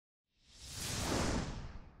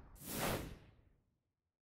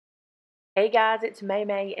Hey guys, it's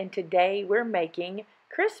Maymay, and today we're making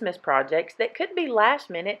Christmas projects that could be last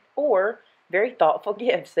minute or very thoughtful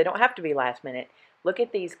gifts. They don't have to be last minute. Look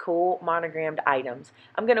at these cool monogrammed items.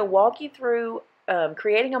 I'm going to walk you through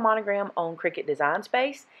creating a monogram on Cricut Design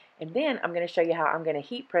Space, and then I'm going to show you how I'm going to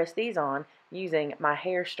heat press these on using my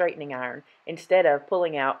hair straightening iron instead of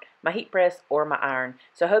pulling out my heat press or my iron.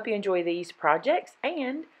 So I hope you enjoy these projects,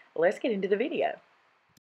 and let's get into the video.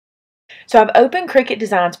 So I've opened Cricut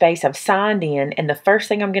Design Space, I've signed in, and the first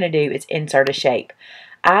thing I'm going to do is insert a shape.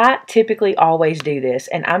 I typically always do this,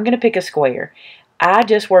 and I'm going to pick a square. I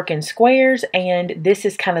just work in squares, and this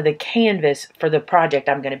is kind of the canvas for the project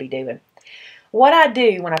I'm going to be doing. What I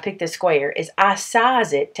do when I pick this square is I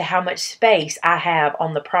size it to how much space I have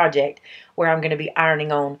on the project where I'm going to be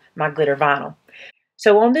ironing on my glitter vinyl.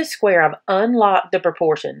 So on this square, I've unlocked the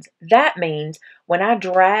proportions. That means when I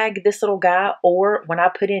drag this little guy or when I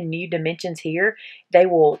put in new dimensions here, they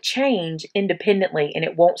will change independently and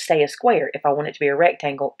it won't stay a square. If I want it to be a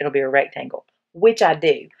rectangle, it'll be a rectangle, which I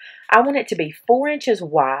do. I want it to be 4 inches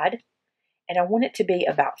wide and I want it to be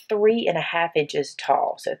about 3.5 inches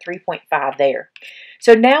tall, so 3.5 there.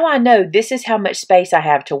 So now I know this is how much space I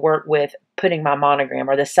have to work with putting my monogram,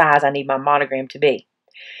 or the size I need my monogram to be.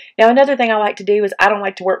 Now another thing I like to do is I don't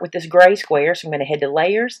like to work with this gray square, so I'm going to head to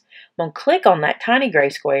layers. I'm going to click on that tiny gray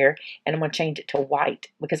square and I'm going to change it to white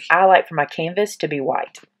because I like for my canvas to be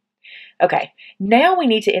white. Okay, now we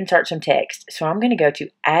need to insert some text. So I'm going to go to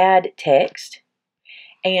add text,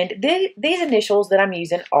 and these initials that I'm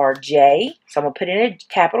using are J. So I'm going to put in a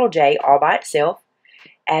capital J all by itself,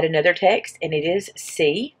 add another text, and it is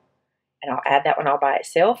C, and I'll add that one all by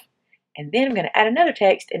itself. And then I'm going to add another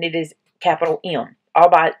text, and it is capital M, all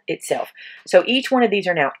by itself. So each one of these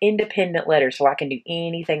are now independent letters, so I can do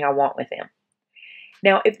anything I want with them.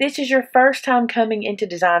 Now, if this is your first time coming into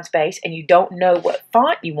Design Space and you don't know what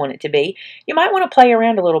font you want it to be, you might want to play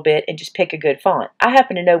around a little bit and just pick a good font. I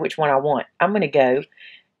happen to know which one I want. I'm going to go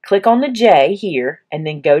click on the J here and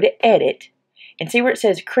then go to Edit. And see where it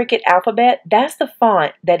says Cricut Alphabet? That's the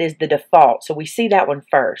font that is the default, so we see that one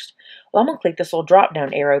first. Well, I'm going to click this little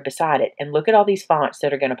drop-down arrow beside it, and look at all these fonts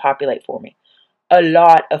that are going to populate for me. A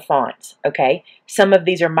lot of fonts, okay? Some of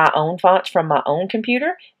these are my own fonts from my own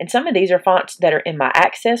computer, and some of these are fonts that are in my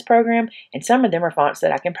Access program, and some of them are fonts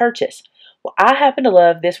that I can purchase. Well, I happen to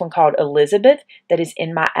love this one called Elizabeth that is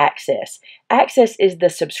in my Access. Access is the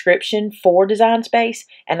subscription for Design Space,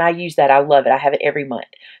 and I use that. I love it. I have it every month.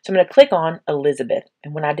 So I'm going to click on Elizabeth,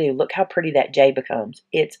 and when I do, look how pretty that J becomes.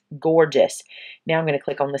 It's gorgeous. Now I'm going to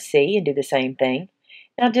click on the C and do the same thing.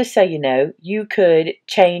 Now, just so you know, you could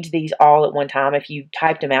change these all at one time if you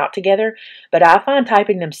typed them out together, but I find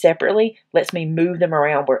typing them separately lets me move them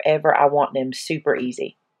around wherever I want them super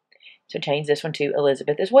easy. So change this one to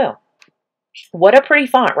Elizabeth as well. What a pretty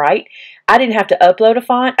font, right? I didn't have to upload a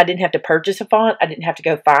font. I didn't have to purchase a font. I didn't have to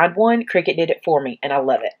go find one. Cricut did it for me, and I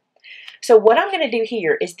love it. So what I'm going to do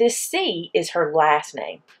here is this C is her last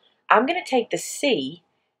name. I'm going to take the C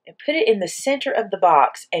and put it in the center of the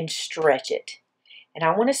box and stretch it. And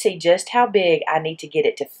I want to see just how big I need to get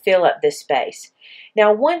it to fill up this space.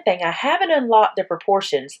 Now, one thing, I haven't unlocked the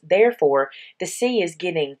proportions, therefore the C is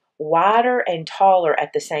getting wider and taller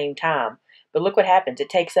at the same time. But look what happens. It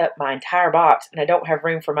takes up my entire box and I don't have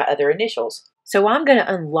room for my other initials. So I'm going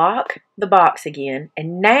to unlock the box again,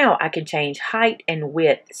 and now I can change height and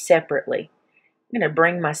width separately. I'm going to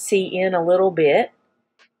bring my C in a little bit.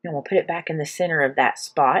 And we'll put it back in the center of that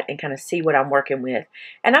spot and kind of see what I'm working with.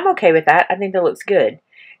 And I'm okay with that. I think that looks good.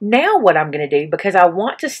 Now what I'm going to do, because I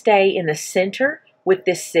want to stay in the center with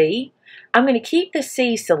this C, I'm going to keep the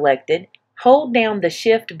C selected, hold down the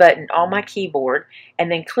Shift button on my keyboard,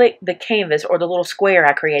 and then click the canvas or the little square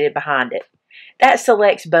I created behind it. That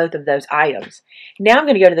selects both of those items. Now I'm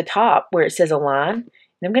going to go to the top where it says Align.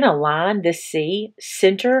 I'm going to align this C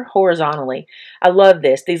center horizontally. I love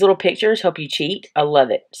this. These little pictures help you cheat. I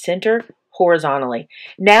love it. Center horizontally.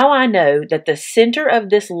 Now I know that the center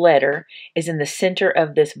of this letter is in the center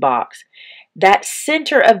of this box. That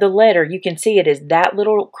center of the letter, you can see it is that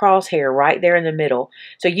little crosshair right there in the middle.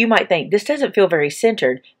 So you might think this doesn't feel very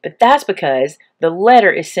centered, but that's because the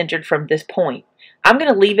letter is centered from this point. I'm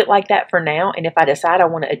going to leave it like that for now, and if I decide I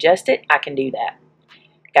want to adjust it, I can do that.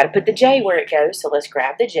 Got to put the J where it goes, so let's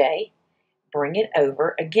grab the J, bring it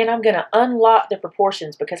over. Again, I'm going to unlock the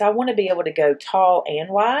proportions because I want to be able to go tall and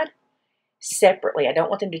wide separately. I don't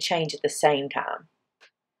want them to change at the same time.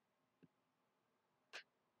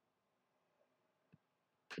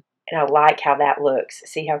 And I like how that looks.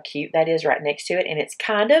 See how cute that is right next to it? And it's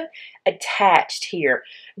kind of attached here.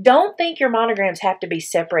 Don't think your monograms have to be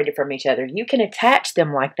separated from each other. You can attach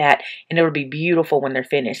them like that, and it'll be beautiful when they're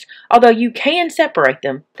finished. Although you can separate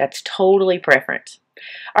them. That's totally preference.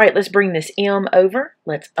 All right, let's bring this M over.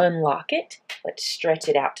 Let's unlock it. Let's stretch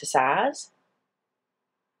it out to size.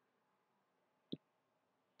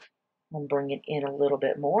 I'm going to bring it in a little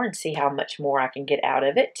bit more and see how much more I can get out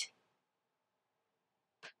of it.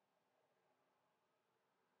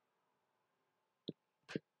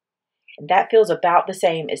 And that feels about the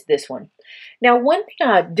same as this one. Now, one thing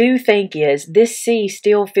I do think is this C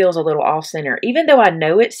still feels a little off-center. Even though I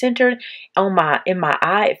know it's centered in my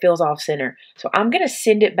eye, it feels off-center. So I'm going to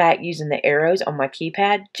send it back using the arrows on my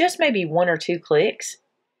keypad, just maybe 1 or 2 clicks.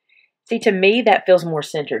 See, to me, that feels more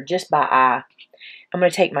centered just by eye. I'm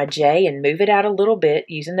going to take my J and move it out a little bit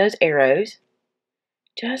using those arrows.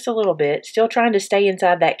 Just a little bit, still trying to stay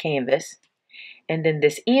inside that canvas. And then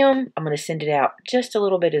this M, I'm going to send it out just a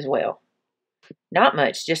little bit as well. Not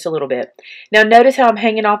much, just a little bit. Now notice how I'm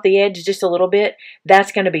hanging off the edge just a little bit?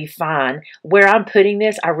 That's going to be fine. Where I'm putting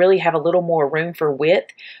this, I really have a little more room for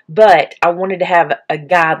width, but I wanted to have a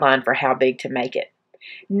guideline for how big to make it.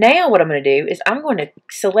 Now what I'm going to do is I'm going to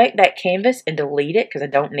select that canvas and delete it because I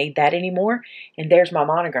don't need that anymore. And there's my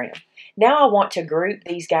monogram. Now I want to group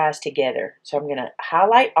these guys together. So I'm going to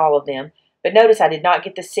highlight all of them. But notice I did not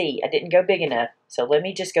get the C. I didn't go big enough. So let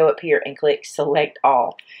me just go up here and click Select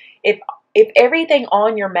All. If everything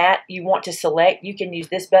on your mat you want to select, you can use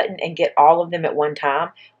this button and get all of them at one time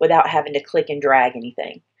without having to click and drag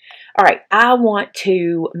anything. All right, I want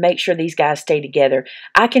to make sure these guys stay together.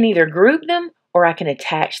 I can either group them or I can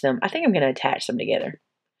attach them. I think I'm going to attach them together.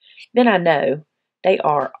 Then I know they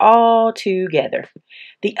are all together.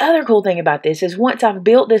 The other cool thing about this is once I've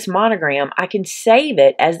built this monogram, I can save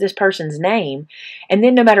it as this person's name, and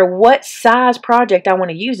then no matter what size project I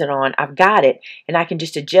want to use it on, I've got it, and I can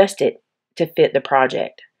just adjust it to fit the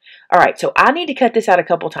project. All right, so I need to cut this out a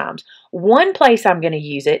couple times. One place I'm going to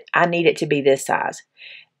use it, I need it to be this size.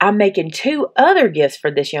 I'm making 2 other gifts for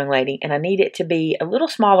this young lady, and I need it to be a little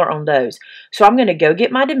smaller on those. So I'm going to go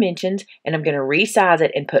get my dimensions, and I'm going to resize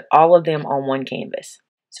it and put all of them on one canvas.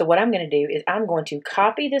 So what I'm going to do is I'm going to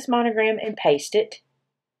copy this monogram and paste it,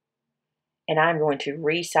 and I'm going to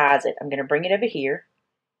resize it. I'm going to bring it over here.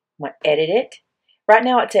 I'm going to edit it. Right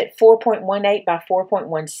now it's at 4.18 by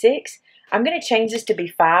 4.16. I'm going to change this to be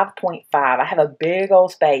 5.5. I have a big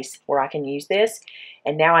old space where I can use this.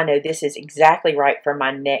 And now I know this is exactly right for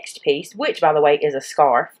my next piece, which, by the way, is a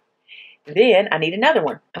scarf. Then I need another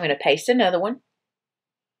one. I'm going to paste another one.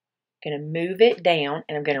 I'm going to move it down,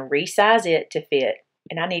 and I'm going to resize it to fit.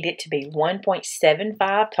 And I need it to be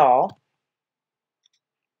 1.75 tall.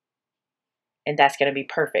 And that's going to be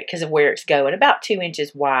perfect because of where it's going, about 2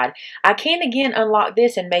 inches wide. I can, again, unlock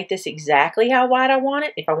this and make this exactly how wide I want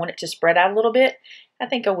it. If I want it to spread out a little bit, I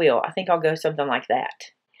think I will. I think I'll go something like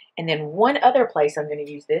that. And then one other place I'm going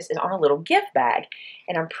to use this is on a little gift bag.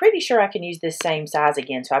 And I'm pretty sure I can use this same size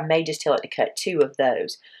again, so I may just tell it to cut 2 of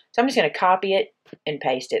those. So I'm just going to copy it and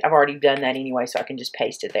paste it. I've already done that anyway, so I can just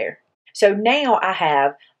paste it there. So now I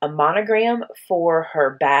have a monogram for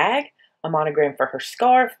her bag, a monogram for her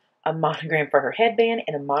scarf, a monogram for her headband,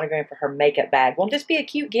 and a monogram for her makeup bag. Won't this be a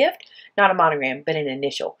cute gift? Not a monogram, but an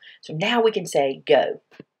initial. So now we can say go.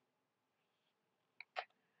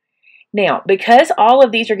 Now, because all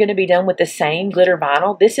of these are going to be done with the same glitter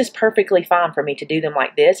vinyl, this is perfectly fine for me to do them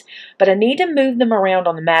like this, but I need to move them around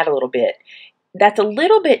on the mat a little bit. That's a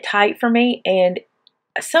little bit tight for me, and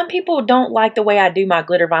some people don't like the way I do my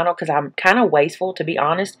glitter vinyl because I'm kind of wasteful, to be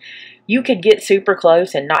honest. You could get super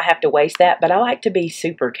close and not have to waste that, but I like to be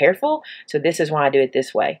super careful, so this is why I do it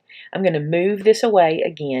this way. I'm going to move this away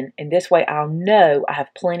again, and this way I'll know I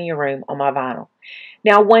have plenty of room on my vinyl.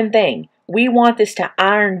 Now, one thing. We want this to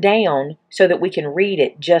iron down so that we can read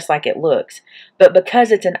it just like it looks. But because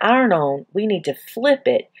it's an iron-on, we need to flip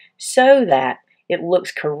it so that it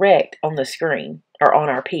looks correct on the screen or on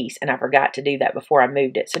our piece. And I forgot to do that before I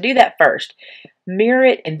moved it. So do that first. Mirror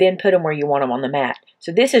it and then put them where you want them on the mat.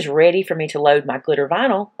 So this is ready for me to load my glitter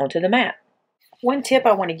vinyl onto the mat. One tip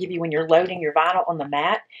I want to give you when you're loading your vinyl on the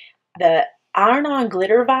mat, the iron-on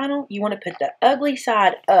glitter vinyl, you want to put the ugly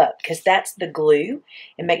side up because that's the glue,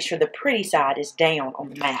 and make sure the pretty side is down on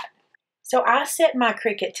the mat. So I set my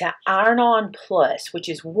Cricut to iron-on plus, which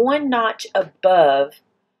is 1 notch above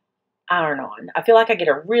iron-on. I feel like I get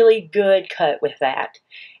a really good cut with that.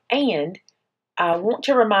 And I want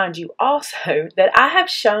to remind you also that I have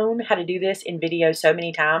shown how to do this in videos so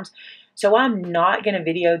many times. So I'm not going to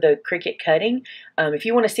video the Cricut cutting. If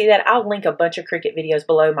you want to see that, I'll link a bunch of Cricut videos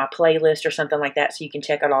below my playlist or something like that so you can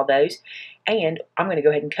check out all those. And I'm going to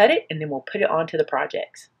go ahead and cut it, and then we'll put it onto the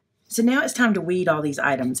projects. So now it's time to weed all these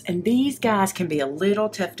items, and these guys can be a little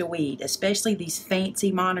tough to weed, especially these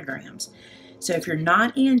fancy monograms. So if you're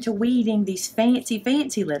not into weeding these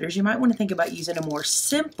fancy letters, you might want to think about using a more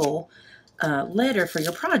simple letter for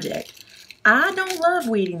your project. I don't love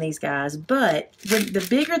weeding these guys, but the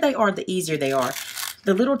bigger they are, the easier they are.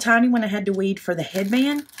 The little tiny one I had to weed for the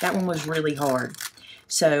headband, that one was really hard.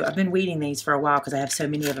 So I've been weeding these for a while because I have so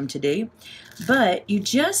many of them to do. But you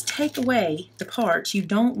just take away the parts you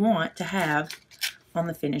don't want to have on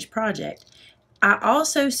the finished project. I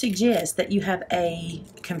also suggest that you have a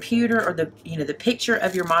computer or the picture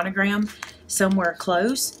of your monogram somewhere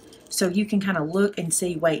close so you can kind of look and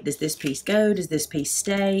see, wait, does this piece go? Does this piece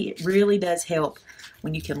stay? It really does help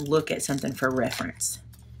when you can look at something for reference.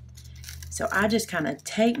 So I just kind of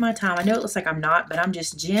take my time. I know it looks like I'm not, but I'm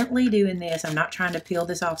just gently doing this. I'm not trying to peel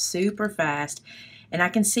this off super fast. And I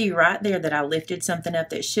can see right there that I lifted something up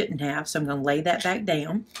that shouldn't have, so I'm going to lay that back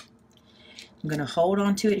down. I'm going to hold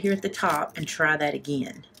on to it here at the top and try that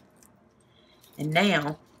again. And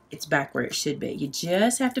now it's back where it should be. You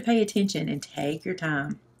just have to pay attention and take your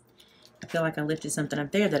time. I feel like I lifted something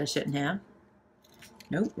up there that I shouldn't have.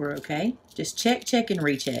 Nope, we're okay. Just check, check, and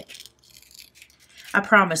recheck. I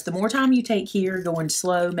promise, the more time you take here, going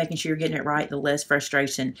slow, making sure you're getting it right, the less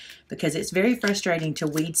frustration, because it's very frustrating to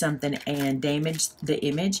weed something and damage the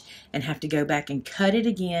image and have to go back and cut it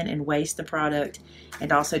again and waste the product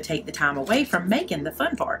and also take the time away from making the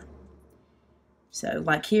fun part. So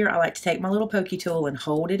like here, I like to take my little pokey tool and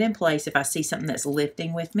hold it in place if I see something that's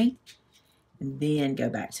lifting with me, and then go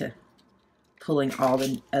back to pulling all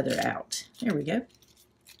the other out. There we go.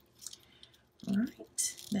 All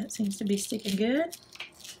right, that seems to be sticking good.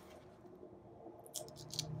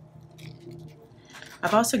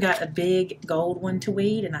 I've also got a big gold one to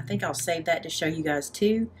weed, and I think I'll save that to show you guys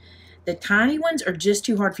too. The tiny ones are just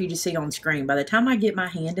too hard for you to see on screen. By the time I get my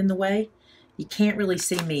hand in the way, you can't really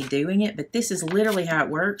see me doing it, but this is literally how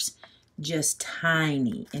it works, just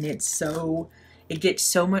tiny. And it gets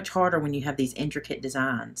so much harder when you have these intricate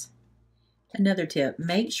designs. Another tip,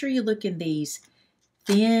 make sure you look in these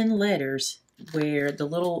thin letters where the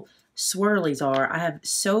little swirlies are. I have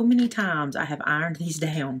so many times I have ironed these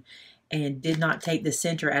down and did not take the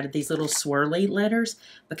center out of these little swirly letters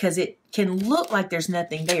because it can look like there's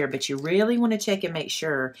nothing there, but you really want to check and make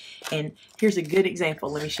sure. And here's a good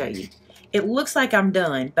example. Let me show you. It looks like I'm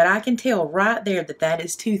done, but I can tell right there that that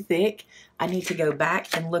is too thick. I need to go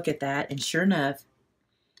back and look at that, and sure enough,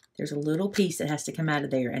 there's a little piece that has to come out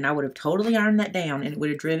of there, and I would have totally ironed that down and it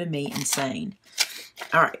would have driven me insane.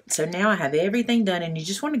 All right, so now I have everything done, and you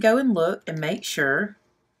just want to go and look and make sure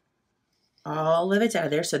all of it's out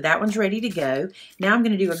of there. So that one's ready to go. Now I'm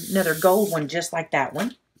going to do another gold one just like that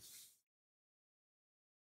one.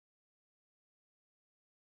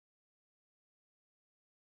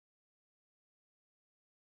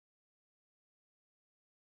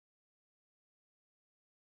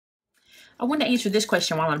 I want to answer this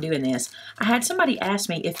question while I'm doing this. I had somebody ask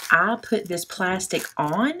me if I put this plastic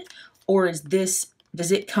on, or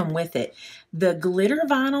does it come with it? The glitter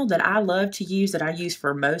vinyl that I love to use, that I use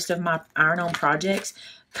for most of my iron-on projects,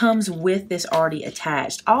 comes with this already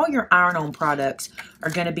attached. All your iron-on products are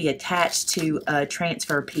going to be attached to a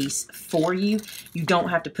transfer piece for you. You don't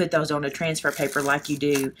have to put those on a transfer paper like you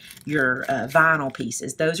do your vinyl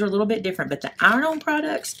pieces. Those are a little bit different, but the iron-on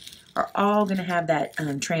products are all going to have that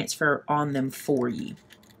transfer on them for you.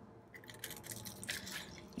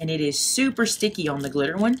 And it is super sticky on the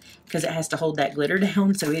glitter one because it has to hold that glitter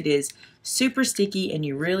down. So it is super sticky, and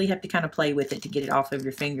you really have to kind of play with it to get it off of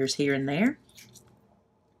your fingers here and there.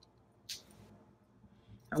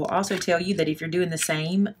 I will also tell you that if you're doing the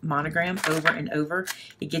same monogram over and over,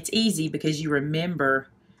 it gets easy because you remember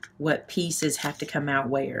what pieces have to come out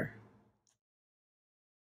where.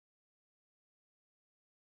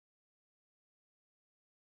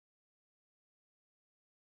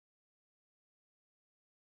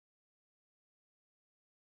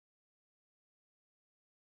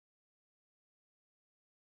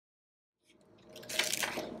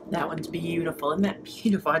 That one's beautiful. Isn't that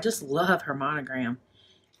beautiful? I just love her monogram.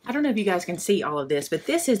 I don't know if you guys can see all of this, but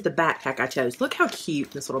this is the backpack I chose. Look how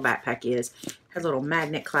cute this little backpack is. It has a little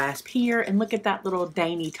magnet clasp here, and look at that little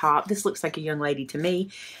dainty top. This looks like a young lady to me.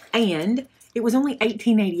 And it was only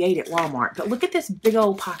 $18.88 at Walmart, but look at this big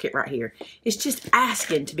old pocket right here. It's just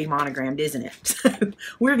asking to be monogrammed, isn't it? So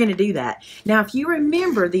we're going to do that. Now, if you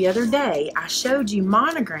remember the other day, I showed you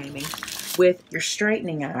monogramming with your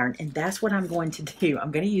straightening iron, and that's what I'm going to do.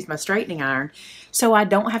 I'm going to use my straightening iron so I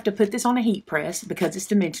don't have to put this on a heat press because it's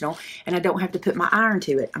dimensional, and I don't have to put my iron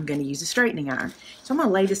to it. I'm going to use a straightening iron. So I'm going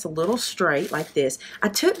to lay this a little straight like this. I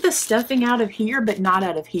took the stuffing out of here, but not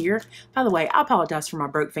out of here. By the way, I apologize for my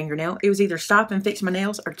broke fingernail. It was either stop and fix my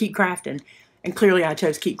nails or keep crafting. And clearly I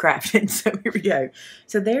chose keep crafting, so here we go.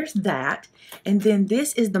 So there's that. And then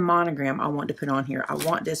this is the monogram I want to put on here. I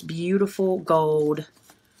want this beautiful gold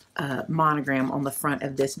monogram on the front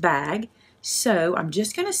of this bag. So I'm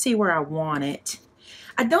just going to see where I want it.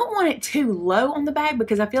 I don't want it too low on the bag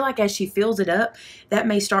because I feel like as she fills it up, that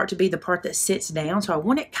may start to be the part that sits down. So I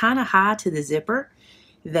want it kind of high to the zipper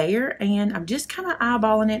there. And I'm just kind of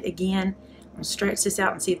eyeballing it again. I'm going to stretch this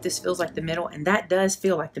out and see if this feels like the middle. And that does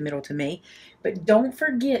feel like the middle to me. But don't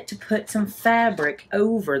forget to put some fabric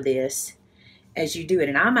over this as you do it.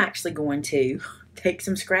 And I'm actually going to take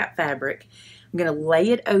some scrap fabric. I'm going to lay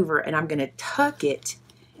it over and I'm going to tuck it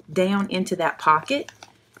down into that pocket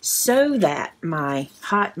so that my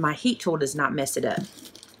heat tool does not mess it up.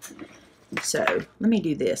 So let me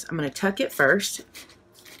do this. I'm going to tuck it first.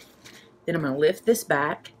 Then I'm going to lift this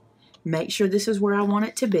back. Make sure this is where I want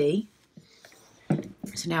it to be.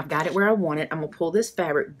 So now I've got it where I want it. I'm going to pull this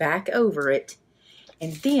fabric back over it.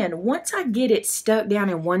 And then once I get it stuck down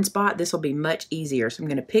in one spot, this will be much easier. So I'm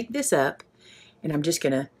going to pick this up and I'm just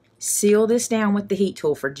going to seal this down with the heat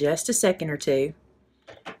tool for just a second or two.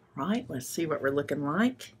 Right, let's see what we're looking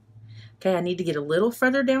like. Okay, I need to get a little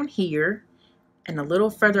further down here and a little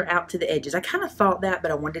further out to the edges. I kind of thought that,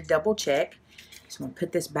 but I wanted to double check. So I'm going to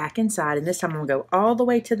put this back inside, and this time I'm going to go all the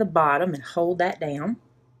way to the bottom and hold that down.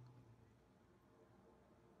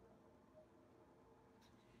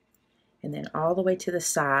 And then all the way to the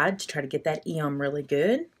side to try to get that M really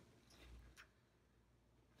good.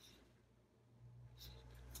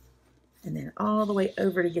 And then all the way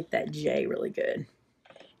over to get that J really good.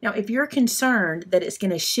 Now, if you're concerned that it's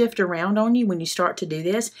going to shift around on you when you start to do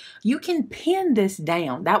this, you can pin this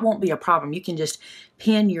down. That won't be a problem. You can just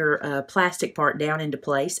pin your plastic part down into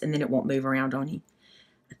place and then it won't move around on you.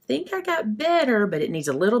 I think I got better, but it needs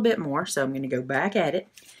a little bit more, so I'm going to go back at it.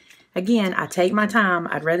 Again, I take my time.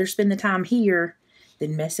 I'd rather spend the time here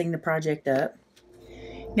than messing the project up.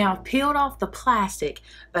 Now, I've peeled off the plastic,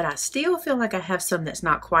 but I still feel like I have some that's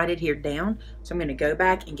not quite adhered down, so I'm going to go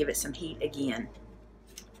back and give it some heat again.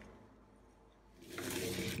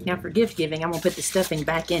 Now for gift giving, I'm going to put the stuffing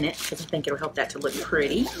back in it because I think it'll help that to look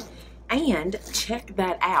pretty. And check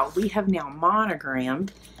that out. We have now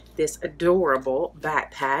monogrammed this adorable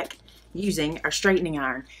backpack using our straightening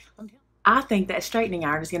iron. I think that straightening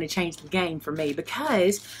iron is going to change the game for me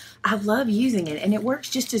because I love using it and it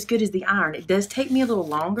works just as good as the iron. It does take me a little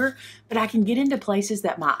longer, but I can get into places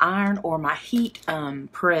that my iron or my heat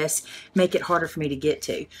press make it harder for me to get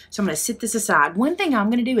to. So I'm going to sit this aside. One thing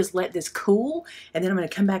I'm going to do is let this cool, and then I'm going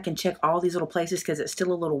to come back and check all these little places because it's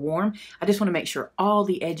still a little warm. I just want to make sure all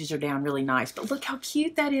the edges are down really nice. But look how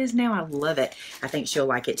cute that is now. I love it. I think she'll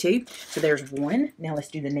like it too. So there's one. Now let's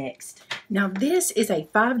do the next. Now this is a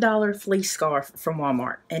 $5 fleece scarf from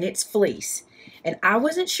Walmart, and it's fleece. And I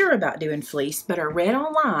wasn't sure about doing fleece, but I read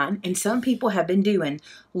online and some people have been doing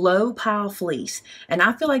low pile fleece. And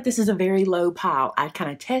I feel like this is a very low pile. I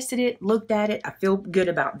kind of tested it, looked at it. I feel good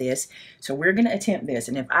about this. So we're going to attempt this.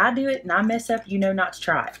 And if I do it and I mess up, you know not to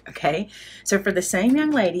try it, okay? So for the same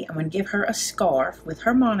young lady, I'm going to give her a scarf with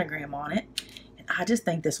her monogram on it. And I just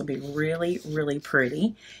think this will be really, really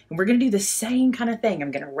pretty. And we're going to do the same kind of thing.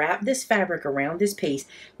 I'm going to wrap this fabric around this piece.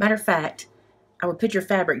 Matter of fact, I would put your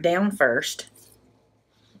fabric down first,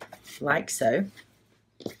 like so,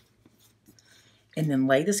 and then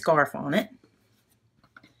lay the scarf on it,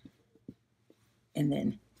 and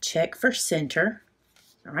then check for center.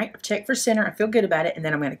 All right, check for center. I feel good about it, and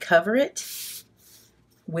then I'm going to cover it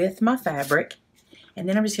with my fabric, and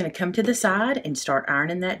then I'm just going to come to the side and start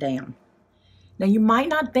ironing that down. Now, you might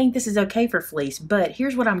not think this is okay for fleece, but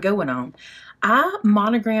here's what I'm going on. I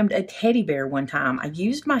monogrammed a teddy bear one time. I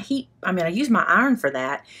used my iron for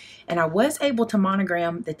that, and I was able to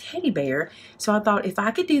monogram the teddy bear. So I thought if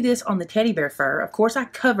I could do this on the teddy bear fur, of course I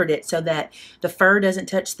covered it so that the fur doesn't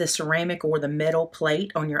touch the ceramic or the metal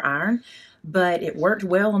plate on your iron, but it worked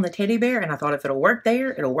well on the teddy bear, and I thought if it'll work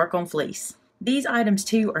there, it'll work on fleece. These items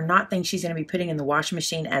too are not things she's going to be putting in the washing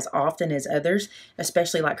machine as often as others,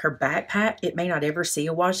 especially like her backpack. It may not ever see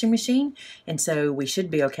a washing machine, and so we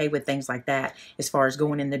should be okay with things like that as far as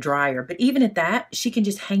going in the dryer. But even at that, she can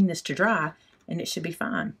just hang this to dry and it should be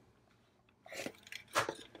fine.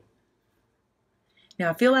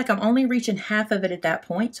 Now I feel like I'm only reaching half of it at that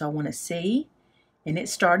point, so I want to see And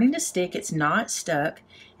it's starting to stick. It's not stuck.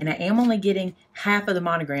 And I am only getting half of the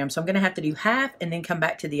monogram, so I'm going to have to do half and then come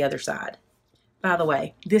back to the other side. By the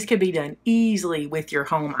way, this could be done easily with your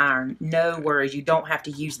home iron. No worries, you don't have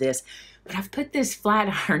to use this. But I've put this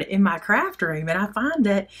flat iron in my craft room, and I find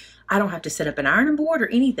that I don't have to set up an ironing board or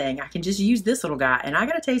anything. I can just use this little guy, and I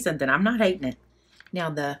gotta tell you something, I'm not hating it. Now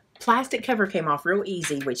the plastic cover came off real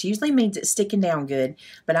easy, which usually means it's sticking down good,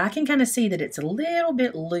 but I can kind of see that it's a little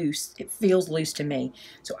bit loose. It feels loose to me.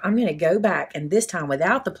 So I'm gonna go back, and this time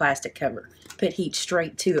without the plastic cover, put heat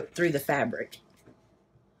straight through the fabric.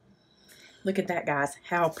 Look at that, guys.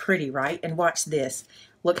 How pretty, right? And watch this.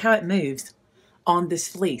 Look how it moves on this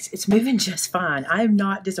fleece. It's moving just fine. I am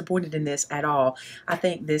not disappointed in this at all. I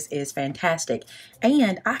think this is fantastic.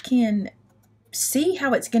 And I can see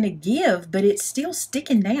how it's going to give, but it's still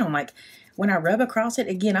sticking down. Like when I rub across it,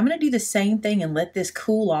 again, I'm going to do the same thing and let this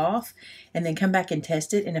cool off and then come back and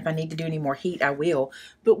test it. And if I need to do any more heat, I will.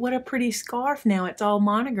 But what a pretty scarf now. It's all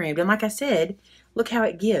monogrammed. And like I said, look how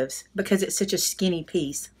it gives because it's such a skinny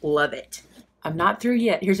piece. Love it. I'm not through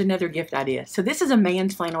yet. Here's another gift idea. So this is a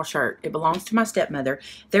man's flannel shirt. It belongs to my stepmother.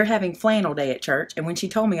 They're having flannel day at church. And when she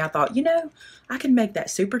told me, I thought, you know, I can make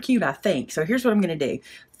that super cute, I think. So here's what I'm going to do.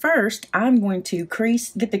 First, I'm going to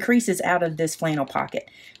get the creases out of this flannel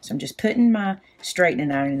pocket. So I'm just putting my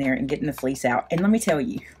straightening iron in there and getting the fleece out. And let me tell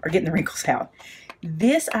you, or getting the wrinkles out.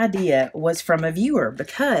 This idea was from a viewer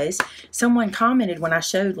because someone commented when I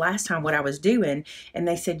showed last time what I was doing, and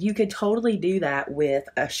they said you could totally do that with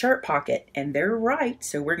a shirt pocket, and they're right,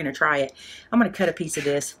 so we're going to try it. I'm going to cut a piece of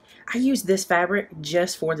this. I use this fabric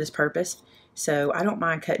just for this purpose, so I don't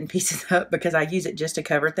mind cutting pieces up because I use it just to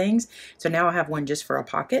cover things. So now I have one just for a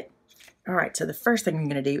pocket. All right, so the first thing I'm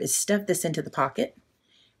going to do is stuff this into the pocket,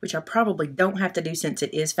 which I probably don't have to do since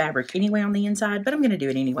it is fabric anyway on the inside, but I'm going to do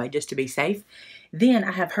it anyway just to be safe. Then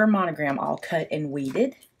I have her monogram all cut and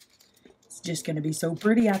weeded. It's just going to be so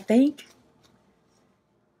pretty, I think.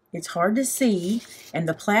 It's hard to see, and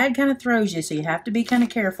the plaid kind of throws you, so you have to be kind of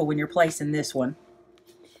careful when you're placing this one.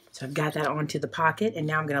 So I've got that onto the pocket, and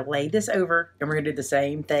now I'm going to lay this over, and we're going to do the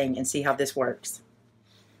same thing and see how this works.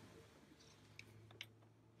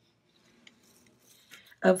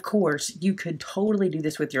 Of course, you could totally do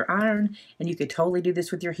this with your iron, and you could totally do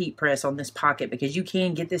this with your heat press on this pocket because you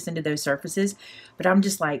can get this into those surfaces. But I'm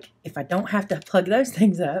just like, if I don't have to plug those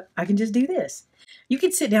things up, I can just do this. You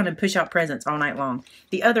could sit down and push out presents all night long.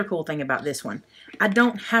 The other cool thing about this one, I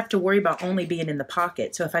don't have to worry about only being in the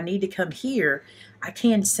pocket. So if I need to come here, I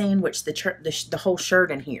can sandwich the whole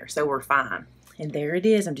shirt in here, so we're fine. And there it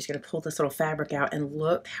is. I'm just going to pull this little fabric out, and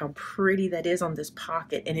look how pretty that is on this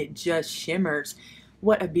pocket, and it just shimmers.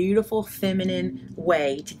 What a beautiful feminine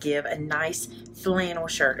way to give a nice flannel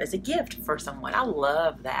shirt as a gift for someone. I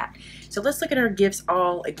love that. So let's look at our gifts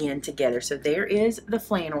all again together. So there is the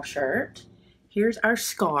flannel shirt. Here's our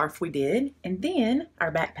scarf we did. And then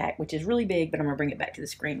our backpack, which is really big, but I'm going to bring it back to the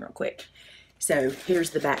screen real quick. So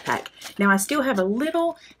here's the backpack. Now I still have a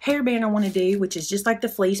little hairband I want to do, which is just like the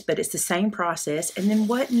fleece, but it's the same process. And then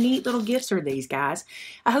what neat little gifts are these, guys?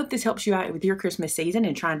 I hope this helps you out with your Christmas season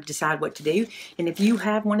and trying to decide what to do. And if you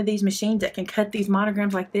have one of these machines that can cut these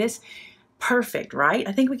monograms like this, perfect, right?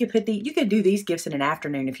 I think we could you could do these gifts in an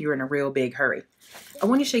afternoon if you're in a real big hurry. I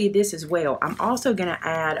want to show you this as well. I'm also going to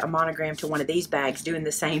add a monogram to one of these bags doing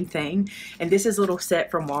the same thing. And this is a little set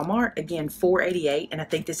from Walmart. Again, $4.88. And I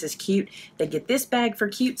think this is cute. They get this bag for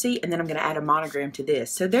cutesy, and then I'm going to add a monogram to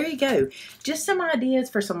this. So there you go. Just some ideas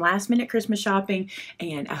for some last minute Christmas shopping.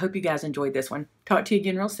 And I hope you guys enjoyed this one. Talk to you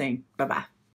again real soon. Bye-bye.